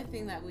another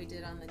thing that we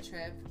did on the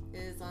trip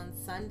is on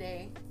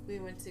Sunday we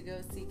went to go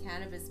see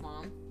Cannabis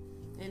Mom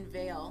in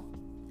Vail.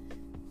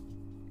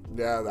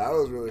 Yeah, that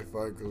was really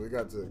fun because we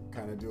got to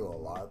kind of do a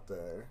lot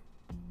there.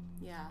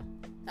 Yeah,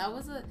 that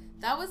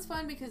was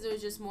fun because it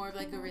was just more of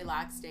like a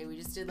relaxed day. We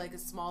just did like a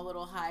small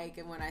little hike,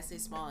 and when I say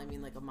small, I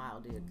mean like a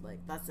mile, dude. Like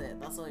that's it.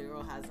 That's all your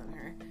girl has on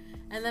her.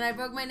 And then I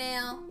broke my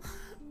nail.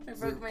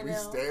 We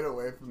stayed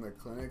away from the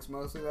clinics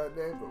mostly that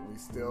day, but we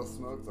still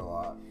smoked a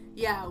lot.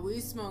 Yeah, we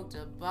smoked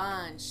a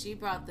bunch. She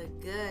brought the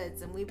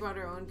goods, and we brought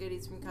our own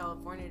goodies from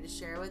California to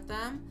share with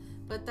them.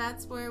 But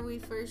that's where we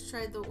first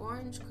tried the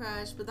Orange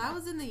Crush. But that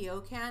was in the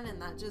Yokan,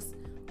 and that just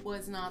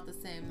was not the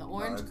same. The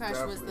Orange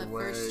Crush was the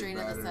first strain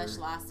of the sesh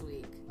last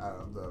week. Out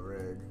of the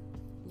rig.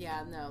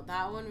 Yeah, no,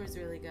 that one was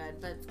really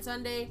good. But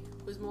Sunday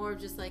was more of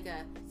just like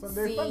a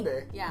Sunday fun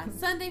day. Yeah,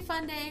 Sunday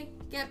fun day.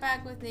 Get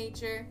back with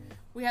nature.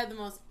 We had the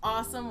most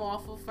awesome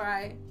waffle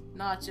fry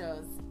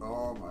nachos.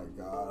 Oh my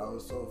god, I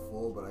was so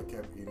full, but I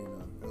kept eating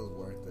them. It was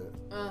worth it.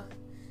 Ugh.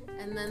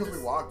 And then because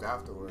we walked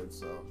afterwards,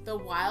 so. The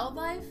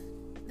wildlife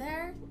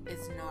there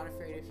is not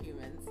afraid of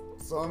humans.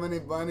 So many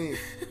bunnies.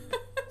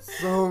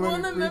 So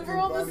many Well, remember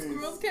all bunnies. the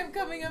squirrels kept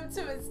coming up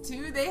to us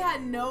too? They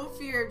had no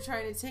fear of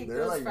trying to take They're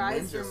those like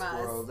fries ninja from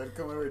squirrels. us. They'd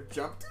come over and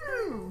jump.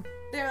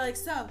 They were like,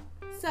 so.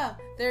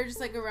 They were just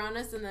like around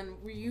us, and then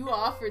you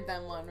offered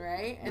them one,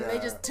 right? And they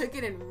Yeah. just took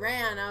it and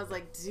ran. I was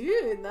like,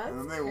 dude, that's And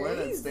then they crazy. went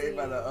and stayed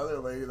by the other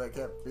lady that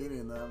kept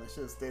feeding them. They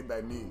should have stayed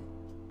by me.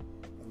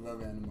 I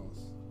love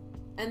animals.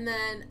 And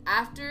then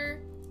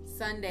after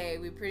Sunday,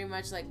 we pretty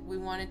much like we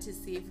wanted to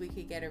see if we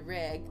could get a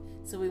rig,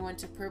 so we went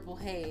to Purple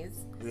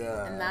Haze.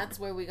 Yeah. And that's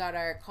where we got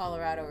our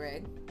Colorado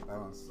rig. That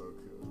one's so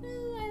cool.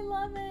 Ooh, I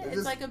love it.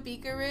 It's like a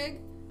beaker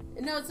rig.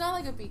 No, it's not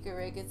like a beaker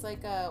rig. It's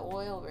like a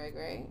oil rig,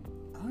 right?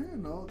 I don't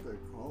even know what they're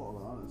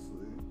called,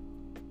 honestly.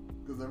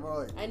 Because they're more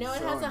like. I know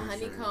it has a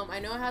honeycomb. I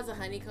know it has a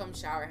honeycomb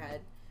shower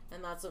head,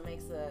 and that's what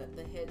makes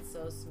the hit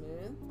so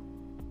smooth.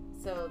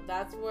 So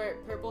that's where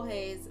Purple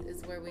Haze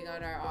is where we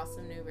got our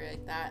awesome new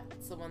rig.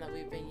 That's the one that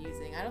we've been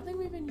using. I don't think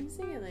we've been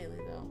using it lately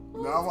though.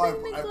 No,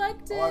 it's been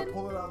neglected. I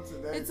pulled it out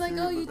today. It's like,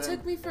 you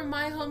took me from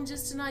my home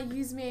just to not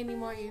use me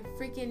anymore, you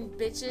freaking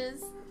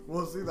bitches.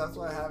 Well, see, that's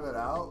why I have it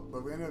out.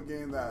 But we ended up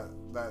getting that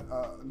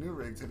new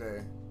rig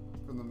today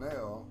from the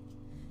mail.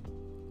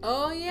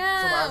 Oh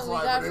yeah, so we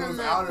got from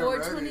the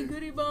 420 already.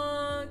 goodie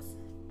box.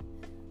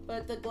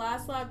 But the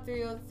Glass Lab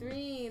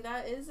 303,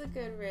 that is a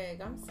good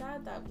rig. I'm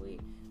sad that we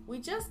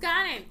just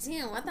got it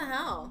too. What the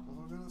hell?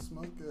 Well, we're gonna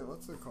smoke it.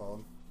 What's it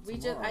called?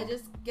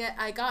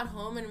 I got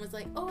home and was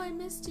like, oh, I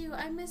missed you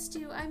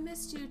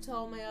to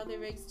all my other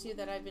rigs too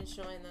that I've been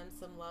showing them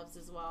some loves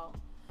as well.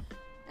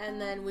 And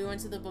then we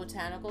went to the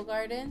botanical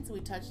gardens. We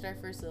touched our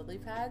first lily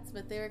pads,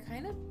 but they were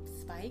kind of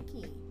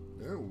spiky.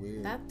 They're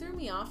weird. That threw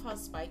me off how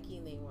spiky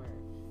they were.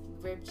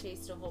 Rib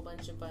chased a whole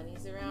bunch of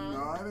bunnies around.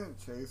 No, I didn't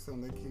chase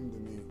them. They came to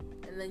me.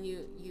 And then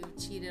you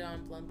cheated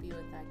on Blumpy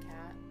with that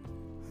cat.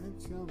 I didn't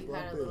cheat on You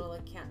had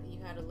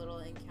a little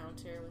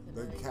encounter with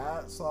another The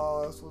cat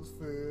saw us with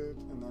food,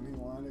 and then he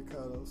wanted to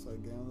cuddle, so I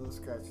gave him a little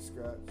scratchy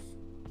scratch.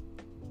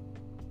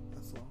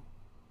 That's all.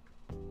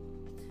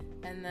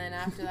 And then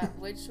after that,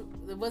 which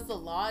was the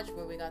lodge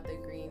where we got the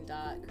green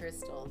dot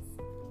crystals.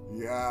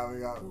 Yeah, we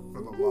got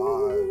from the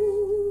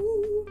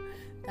lodge.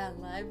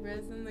 That live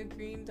resin, the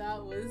green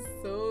dot, was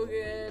so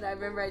good. I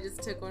remember I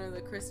just took one of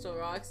the crystal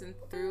rocks and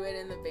threw it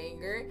in the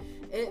banger.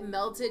 It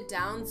melted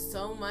down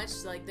so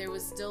much, like there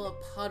was still a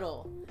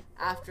puddle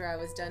after I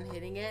was done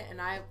hitting it.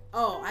 And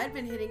I'd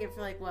been hitting it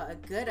for like, a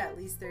good at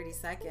least 30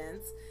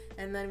 seconds.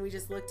 And then we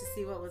just looked to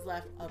see what was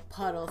left, a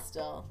puddle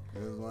still.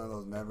 It was one of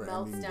those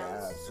never-ending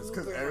dabs. Just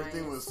because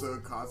everything was so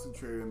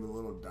concentrated in the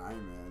little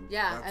diamond.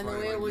 Yeah, That's and the why,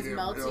 way it was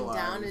melting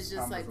down is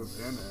just like was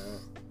in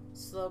it.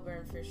 Slow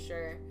burn for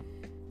sure.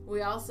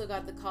 We also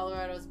got the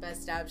Colorado's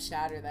Best Dab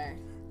shatter there.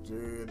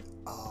 Dude,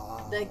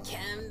 the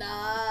Chem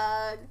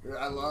Dog. Dude,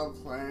 I love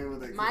playing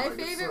with it. My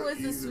favorite was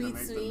the Sweet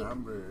Sweet.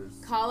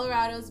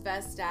 Colorado's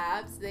Best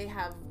Dabs. They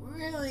have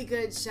really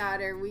good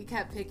shatter. We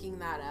kept picking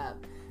that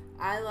up.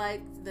 I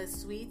liked the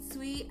Sweet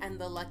Sweet and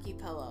the Lucky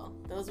Pillow.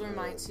 Those were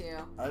my two.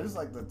 I just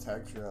like the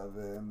texture of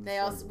it.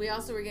 We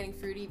also were getting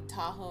Fruity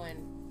Tahoe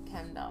and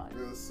Chem Dog.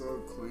 It was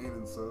so clean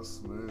and so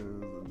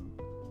smooth, and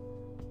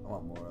I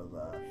want more of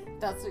that.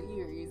 That's what you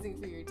were using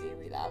for your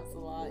daily dabs a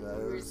lot. Yeah,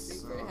 You were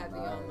super so heavy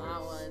nice. on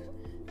that one.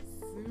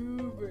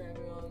 Super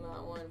heavy on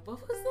that one.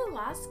 What was the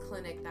last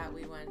clinic that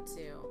we went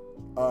to?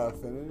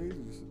 Affinity?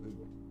 Did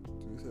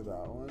we say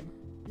that one?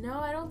 No,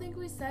 I don't think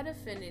we said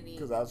Affinity.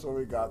 Because that's where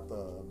we got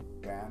the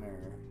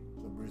banner,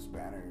 the Bruce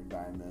Banner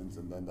diamonds,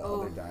 and then the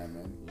other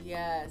diamond.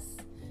 Yes.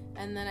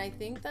 And then I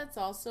think that's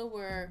also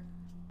where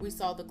we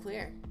saw the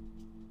clear.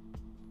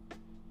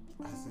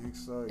 I think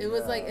so. It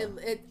was like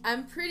it.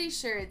 I'm pretty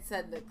sure it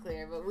said the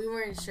clear, but we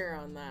weren't sure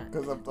on that.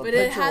 But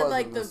it had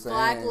like the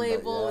black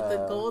label with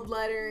the gold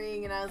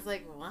lettering, and I was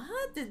like,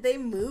 "What? Did they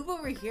move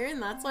over here, and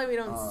that's why we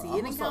don't see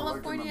it in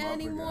California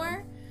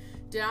anymore?"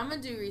 Dude, I'm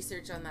gonna do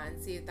research on that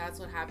and see if that's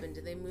what happened.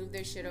 Did they move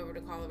their shit over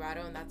to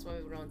Colorado, and that's why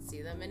we don't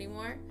see them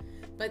anymore?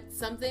 But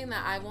something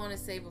that I want to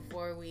say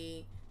before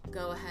we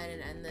go ahead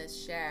and end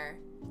this share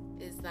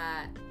is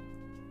that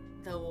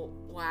the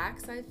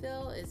wax, I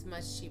feel, is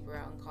much cheaper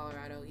out in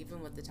Colorado,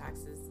 even with the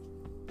taxes,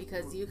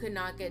 because you could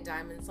not get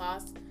diamond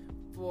sauce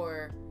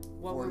for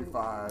what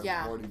 45,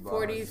 $40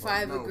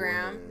 45 like, a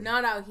gram. Way.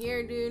 Not out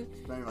here, dude.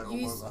 Spending like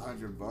almost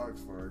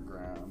 $100 for a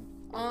gram.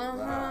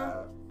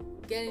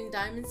 Getting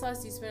diamond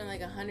sauce, you spend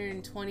like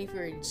 $120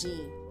 for a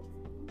G.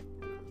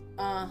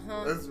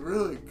 It's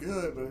really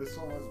good, but it's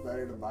so much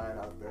better to buy it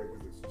out there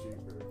because it's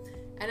cheaper.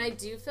 And I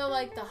do feel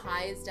like the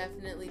high is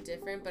definitely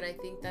different, but I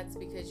think that's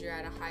because you're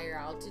at a higher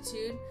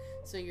altitude,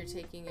 so you're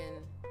taking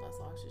in less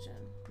oxygen,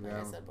 like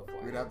I said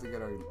before. We'd have to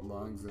get our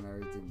lungs and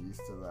everything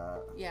used to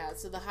that. Yeah,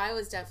 so the high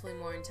was definitely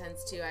more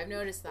intense too. I've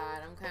noticed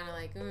that. I'm kind of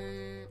like,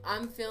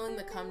 I'm feeling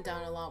the come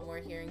down a lot more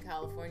here in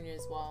California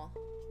as well.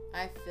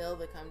 I feel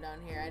the come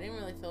down here. I didn't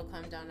really feel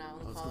come down out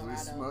in Colorado. We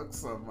smoked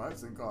so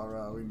much in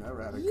Colorado, we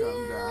never had a come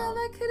down. Yeah,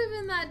 that could have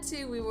been that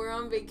too. We were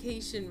on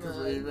vacation mode.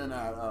 Because we even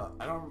at,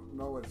 I don't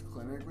know which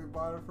clinic we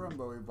bought it from,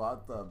 but we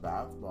bought the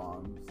bath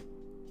bombs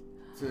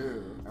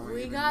too. And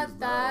we got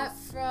that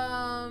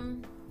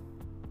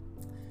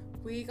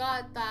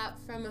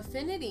from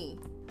Affinity.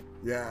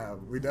 Yeah,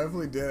 we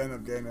definitely did end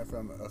up getting it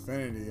from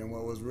Affinity. And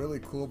what was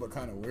really cool but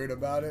kind of weird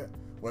about it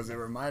was it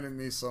reminded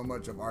me so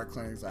much of our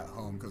clinics at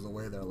home because the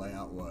way their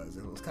layout was.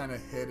 It was kind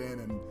of hidden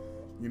and,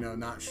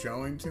 not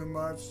showing too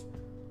much.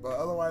 But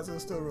otherwise, it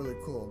was still really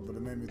cool. But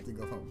it made me think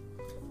of home.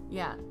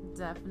 Yeah,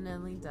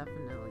 definitely.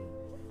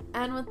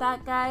 And with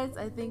that, guys,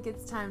 I think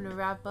it's time to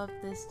wrap up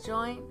this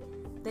joint.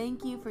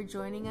 thank you for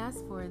joining us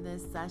for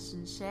this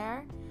session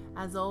share.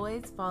 As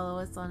always, follow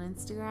us on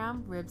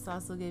Instagram. Rib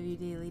Sauce will give you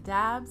daily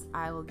dabs.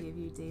 I will give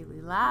you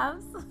daily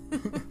laughs.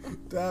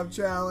 Dab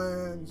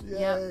challenge. Yay.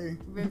 Yep.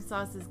 Rib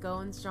Sauce is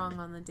going strong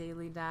on the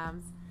daily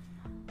dabs.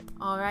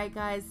 All right,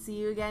 guys. See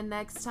you again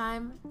next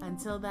time.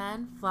 Until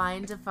then, fly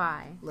and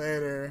defy.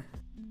 Later.